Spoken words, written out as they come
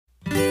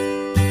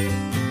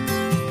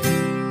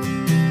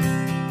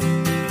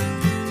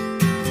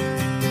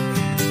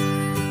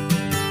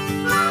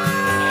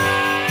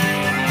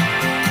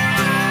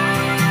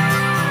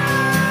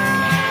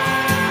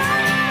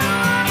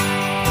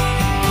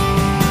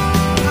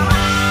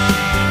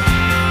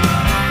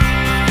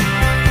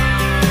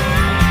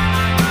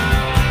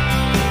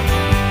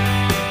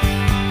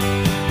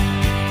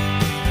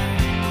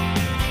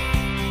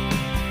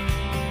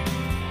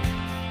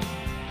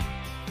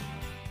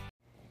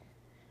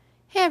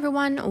Hey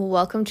everyone,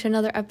 welcome to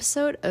another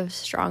episode of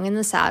Strong in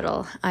the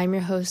Saddle. I'm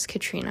your host,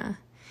 Katrina.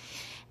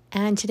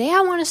 And today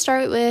I want to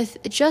start with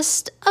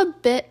just a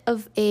bit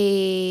of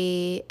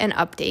an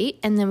update,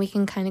 and then we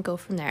can kind of go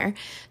from there.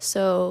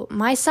 So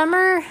my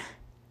summer,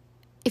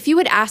 if you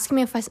would ask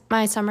me if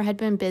my summer had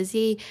been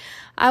busy,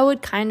 I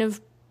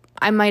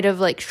might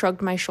have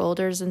shrugged my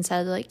shoulders and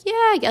said yeah,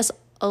 I guess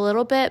a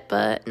little bit,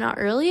 but not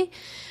really.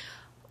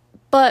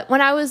 But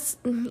when I was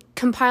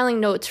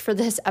compiling notes for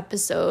this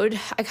episode,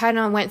 I kind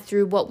of went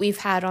through what we've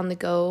had on the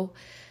go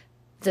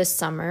this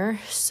summer.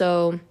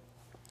 So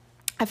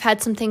I've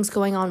had some things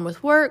going on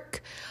with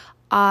work.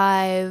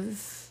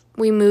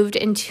 We moved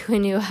into a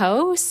new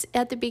house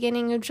at the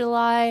beginning of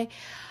July.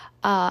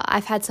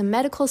 I've had some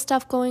medical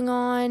stuff going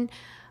on.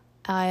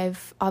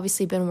 I've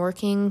obviously been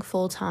working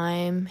full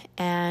time,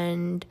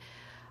 and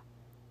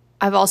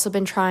I've also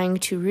been trying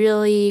to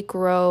really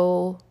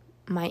grow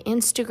my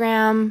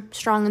Instagram,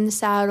 Strong in the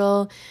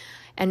Saddle,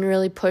 and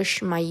really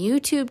push my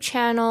YouTube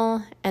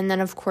channel, and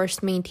then of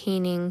course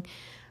maintaining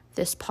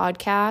this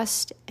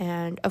podcast.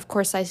 And of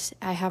course I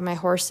have my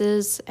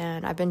horses,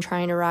 and I've been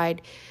trying to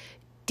ride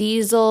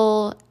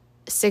Diesel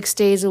 6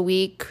 days a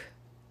week,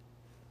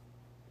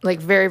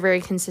 very,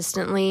 very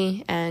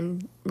consistently,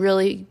 and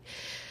really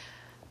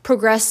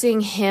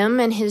progressing him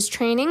and his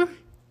training.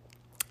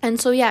 And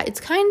so yeah,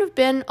 it's kind of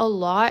been a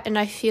lot, and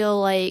I feel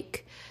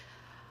like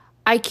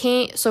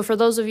so for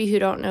those of you who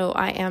don't know,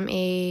 I am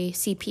a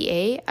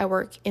CPA. I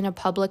work in a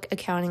public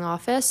accounting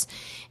office,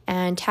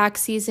 and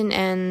tax season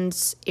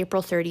ends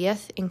April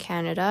 30th in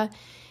Canada.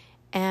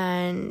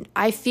 And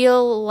I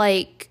feel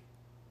like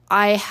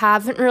I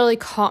haven't really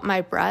caught my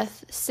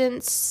breath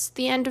since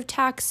the end of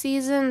tax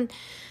season.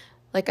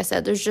 Like I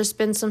said, there's just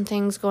been some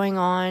things going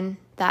on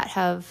that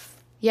have,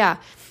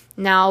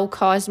 now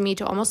caused me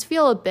to almost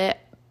feel a bit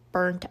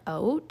burnt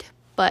out.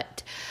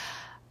 But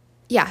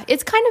yeah,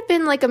 it's kind of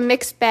been a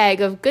mixed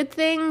bag of good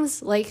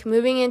things, like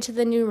moving into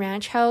the new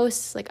ranch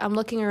house. I'm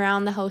looking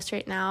around the house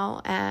right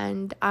now,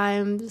 and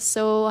I'm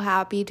so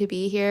happy to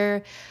be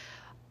here.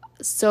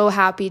 So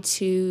happy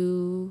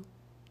to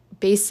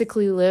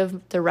basically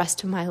live the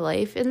rest of my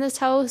life in this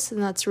house,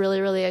 and that's really,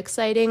 really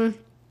exciting.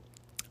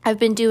 I've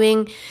been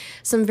doing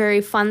some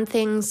very fun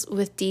things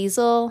with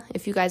Diesel.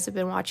 If you guys have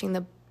been watching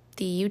the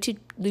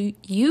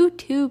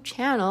YouTube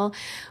channel,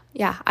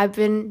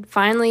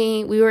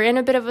 we were in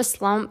a bit of a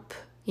slump,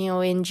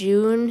 in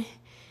June,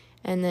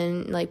 and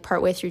then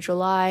partway through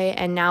July,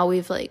 and now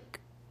we've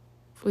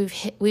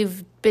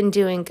been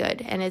doing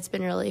good, and it's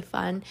been really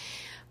fun.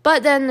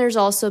 But then there's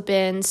also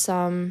been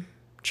some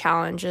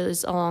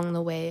challenges along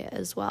the way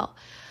as well.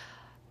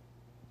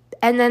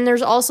 And then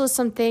there's also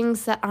some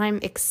things that I'm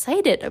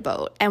excited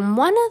about. And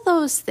one of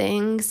those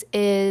things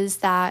is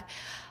that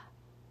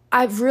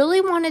I've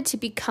really wanted to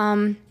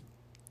become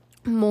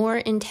more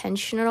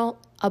intentional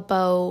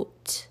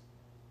about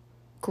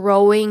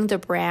growing the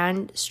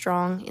brand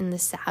Strong in the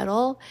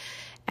Saddle.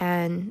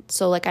 And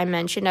so like I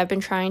mentioned, I've been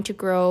trying to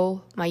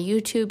grow my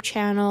YouTube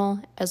channel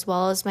as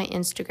well as my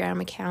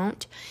Instagram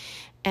account.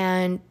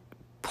 And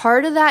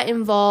part of that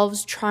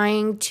involves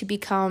trying to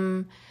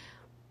become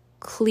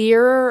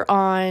clearer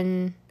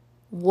on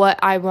what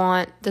I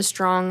want the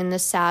Strong in the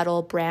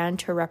Saddle brand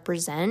to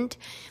represent.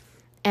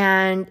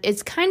 And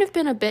it's kind of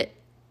been a bit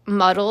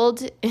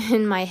muddled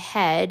in my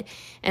head,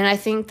 and I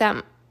think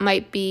that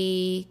might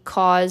be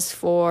cause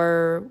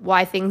for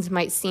why things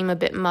might seem a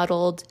bit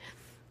muddled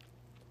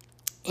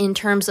in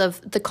terms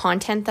of the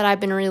content that I've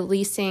been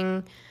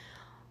releasing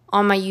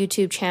on my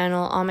YouTube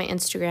channel, on my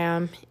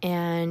Instagram,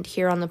 and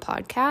here on the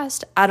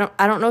podcast. I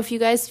don't know if you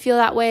guys feel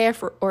that way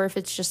or if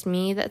it's just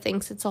me that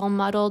thinks it's all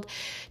muddled.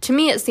 To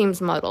me, it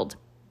seems muddled.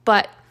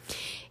 But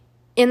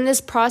in this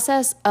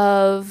process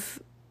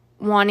of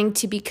wanting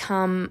to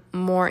become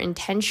more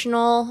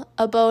intentional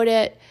about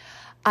it,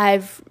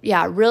 I've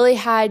really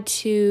had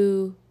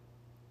to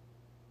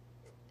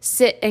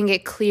sit and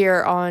get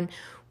clear on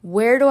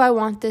where do I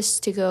want this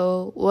to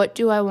go, what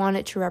do I want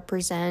it to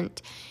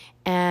represent,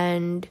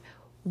 and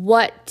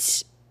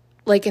what,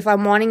 if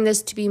I'm wanting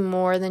this to be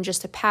more than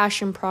just a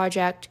passion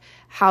project,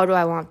 how do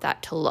I want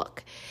that to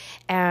look?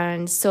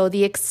 And so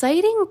the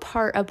exciting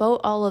part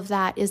about all of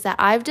that is that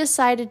I've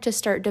decided to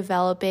start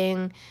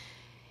developing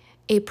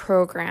a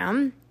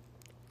program,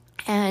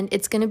 and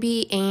it's going to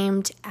be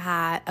aimed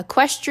at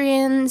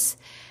equestrians,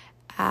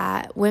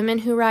 at women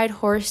who ride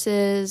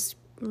horses,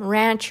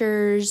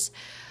 ranchers,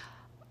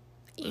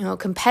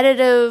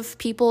 competitive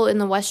people in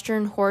the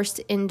Western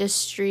horse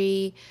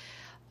industry,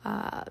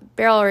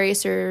 barrel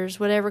racers,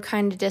 whatever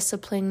kind of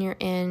discipline you're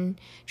in,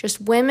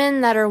 just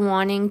women that are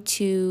wanting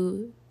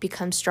to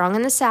become strong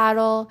in the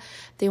saddle.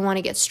 They want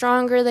to get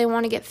stronger, they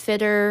want to get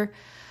fitter,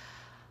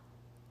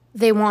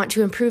 they want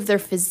to improve their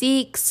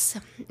physiques,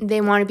 they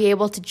want to be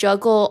able to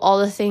juggle all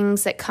the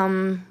things that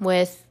come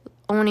with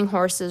owning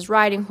horses,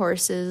 riding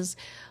horses,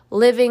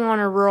 living on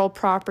a rural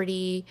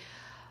property,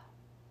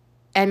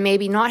 and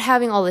maybe not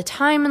having all the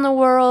time in the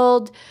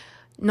world,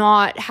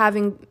 not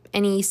having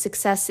any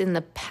success in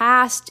the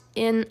past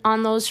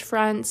on those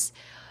fronts,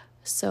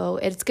 So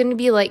it's going to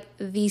be like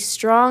the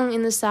Strong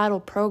in the Saddle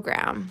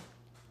program.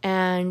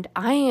 And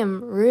I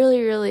am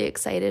really, really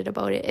excited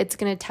about it. It's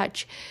going to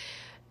touch,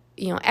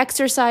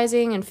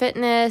 exercising and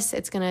fitness.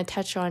 It's going to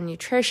touch on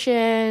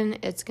nutrition.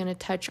 It's going to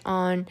touch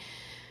on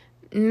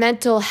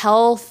mental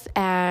health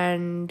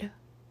and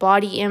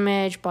body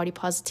image, body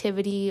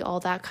positivity, all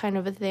that kind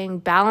of a thing.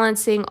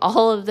 Balancing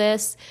all of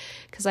this,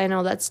 because I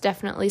know that's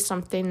definitely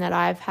something that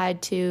I've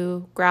had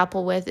to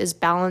grapple with, is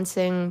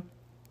balancing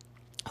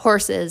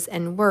horses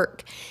and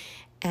work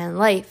and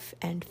life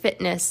and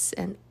fitness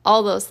and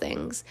all those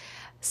things.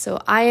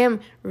 So I am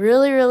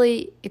really,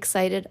 really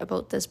excited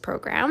about this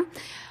program.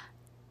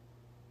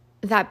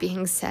 That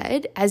being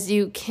said, as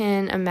you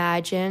can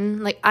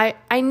imagine,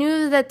 I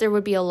knew that there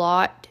would be a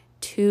lot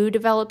to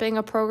developing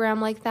a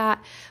program like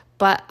that,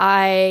 but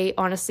I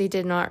honestly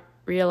did not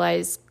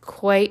realize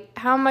quite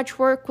how much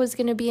work was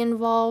going to be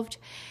involved.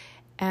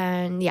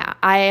 And yeah,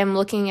 I am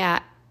looking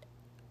at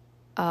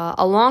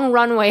a long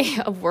runway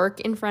of work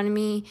in front of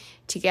me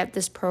to get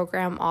this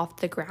program off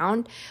the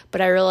ground. But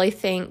I really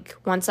think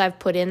once I've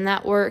put in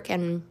that work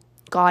and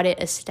got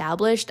it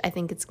established, I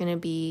think it's going to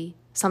be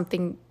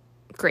something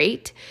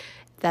great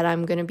that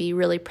I'm going to be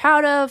really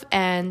proud of,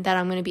 and that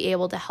I'm going to be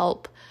able to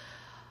help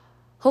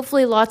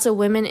hopefully lots of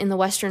women in the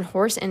Western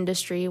horse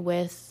industry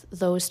with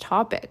those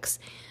topics.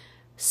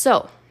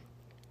 So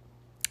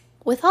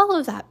with all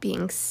of that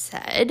being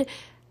said,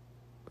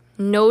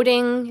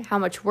 noting how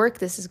much work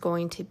this is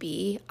going to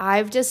be,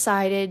 I've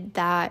decided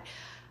that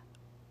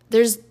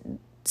there's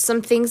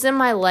some things in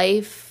my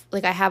life,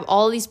 like I have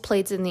all these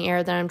plates in the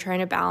air that I'm trying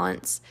to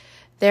balance.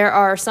 There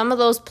are some of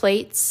those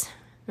plates,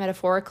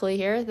 metaphorically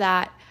here,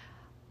 that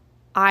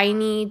I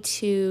need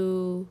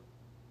to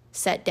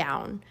set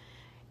down,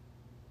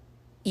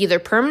 either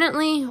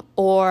permanently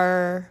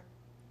or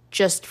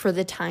just for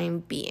the time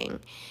being.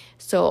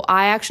 So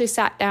I actually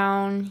sat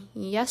down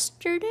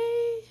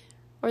yesterday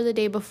or the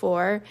day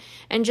before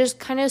and just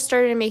kind of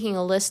started making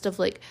a list of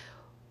like,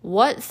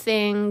 what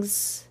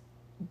things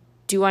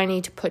do I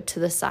need to put to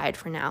the side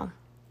for now?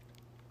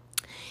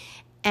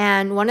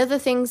 And one of the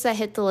things that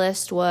hit the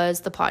list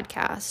was the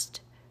podcast.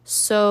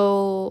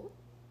 So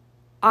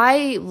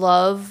I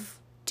love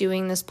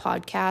doing this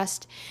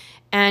podcast,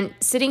 and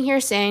sitting here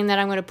saying that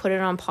I'm going to put it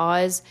on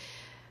pause,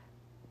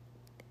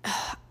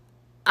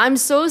 I'm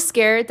so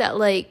scared that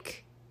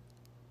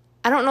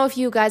I don't know if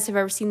you guys have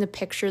ever seen the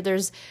picture.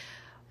 There's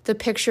the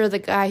picture of the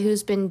guy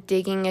who's been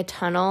digging a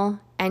tunnel,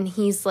 and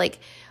he's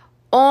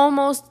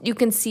almost, you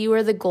can see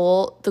where the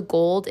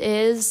gold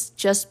is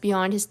just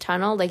beyond his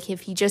tunnel.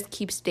 If he just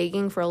keeps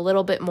digging for a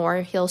little bit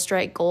more, he'll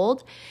strike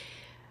gold.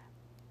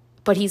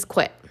 But he's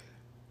quit.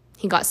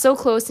 He got so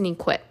close and he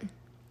quit.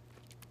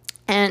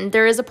 And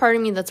there is a part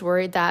of me that's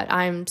worried that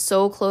I'm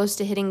so close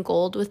to hitting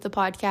gold with the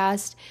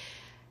podcast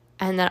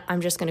and that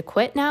I'm just going to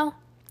quit now.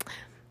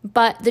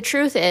 But the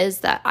truth is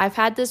that I've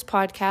had this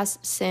podcast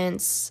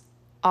since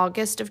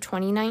August of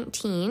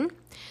 2019.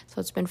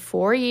 So it's been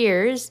 4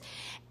 years.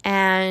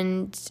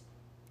 And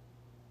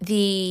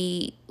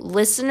the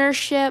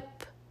listenership,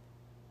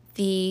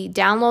 the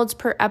downloads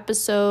per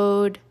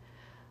episode,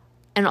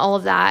 and all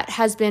of that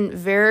has been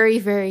very,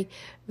 very,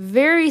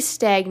 very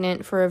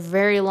stagnant for a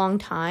very long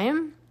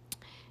time,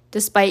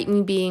 despite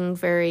me being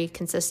very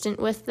consistent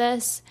with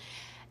this.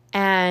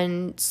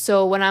 And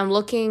so when I'm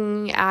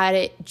looking at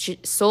it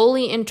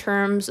solely in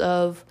terms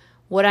of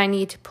what I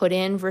need to put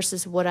in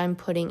versus what I'm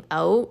putting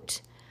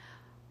out,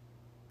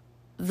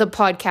 the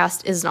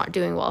podcast is not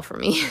doing well for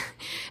me,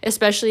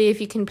 especially if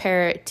you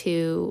compare it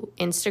to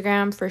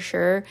Instagram, for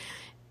sure.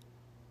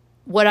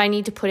 What I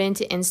need to put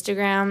into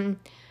Instagram,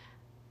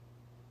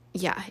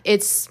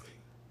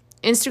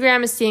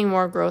 Instagram is seeing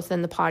more growth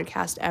than the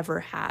podcast ever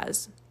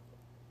has.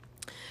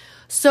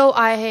 So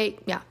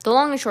the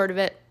long and short of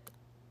it,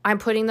 I'm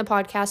putting the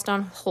podcast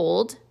on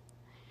hold.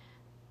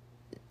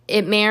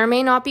 It may or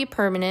may not be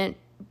permanent,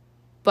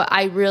 but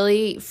I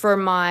really, for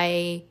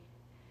my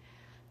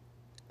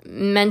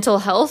mental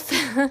health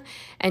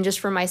and just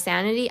for my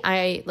sanity,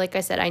 I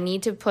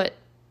need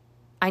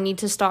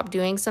to stop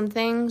doing some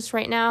things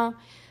right now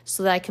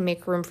so that I can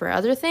make room for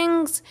other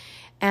things,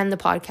 and the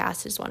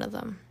podcast is one of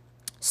them.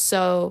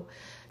 So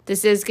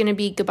this is going to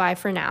be goodbye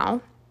for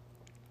now.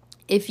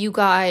 If you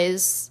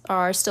guys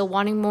are still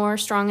wanting more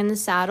Strong in the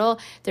Saddle,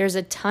 there's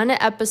a ton of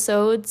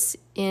episodes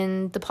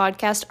in the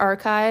podcast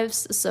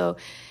archives, so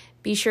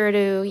be sure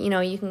to,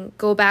 you can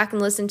go back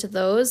and listen to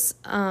those.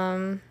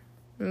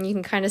 You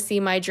can kind of see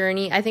my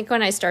journey. I think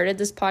when I started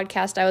this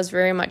podcast, I was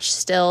very much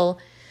still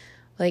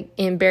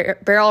in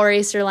barrel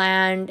racer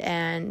land,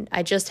 and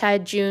I just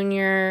had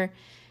Junior,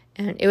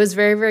 and it was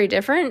very, very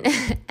different.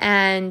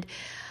 And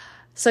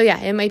so,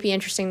 it might be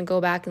interesting to go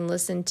back and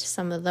listen to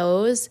some of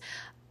those.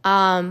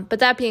 But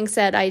that being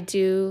said,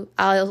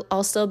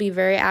 I'll still be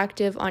very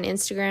active on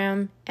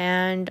Instagram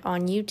and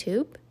on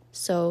YouTube.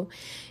 So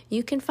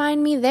you can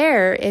find me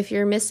there if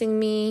you're missing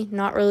me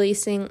not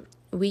releasing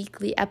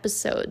weekly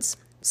episodes.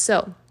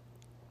 So,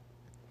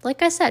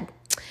 like I said,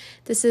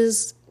 this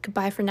is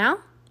goodbye for now.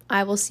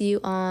 I will see you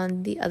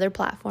on the other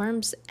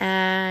platforms.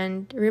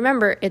 And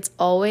remember, it's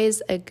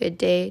always a good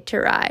day to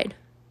ride.